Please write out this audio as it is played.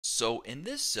So in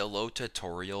this Zillow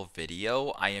tutorial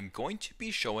video, I am going to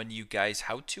be showing you guys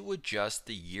how to adjust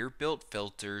the year built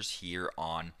filters here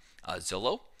on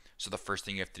Zillow. So the first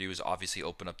thing you have to do is obviously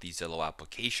open up the Zillow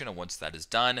application, and once that is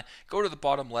done, go to the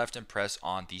bottom left and press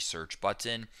on the search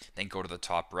button, then go to the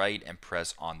top right and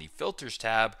press on the filters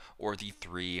tab or the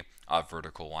three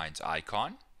vertical lines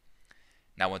icon.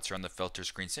 Now once you're on the filter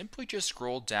screen, simply just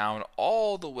scroll down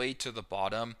all the way to the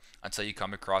bottom until you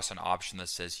come across an option that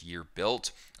says year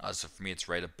built. So for me, it's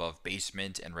right above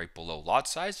basement and right below lot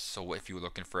size. So if you were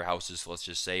looking for houses, let's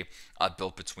just say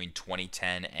built between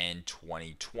 2010 and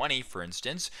 2020, for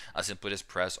instance, simply just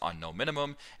press on no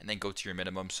minimum and then go to your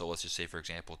minimum. So let's just say, for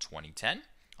example, 2010.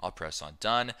 I'll press on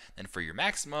done. Then for your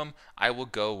maximum, I will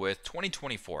go with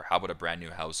 2024. How about a brand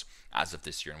new house as of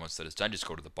this year? And once that is done, just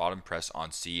go to the bottom, press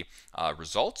on see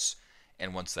results.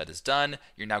 And once that is done,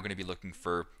 you're now going to be looking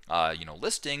for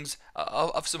listings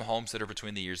of some homes that are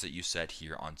between the years that you set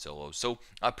here on Zillow. So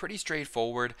pretty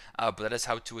straightforward, but that is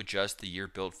how to adjust the year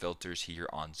built filters here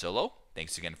on Zillow.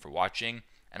 Thanks again for watching,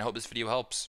 and I hope this video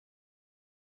helps.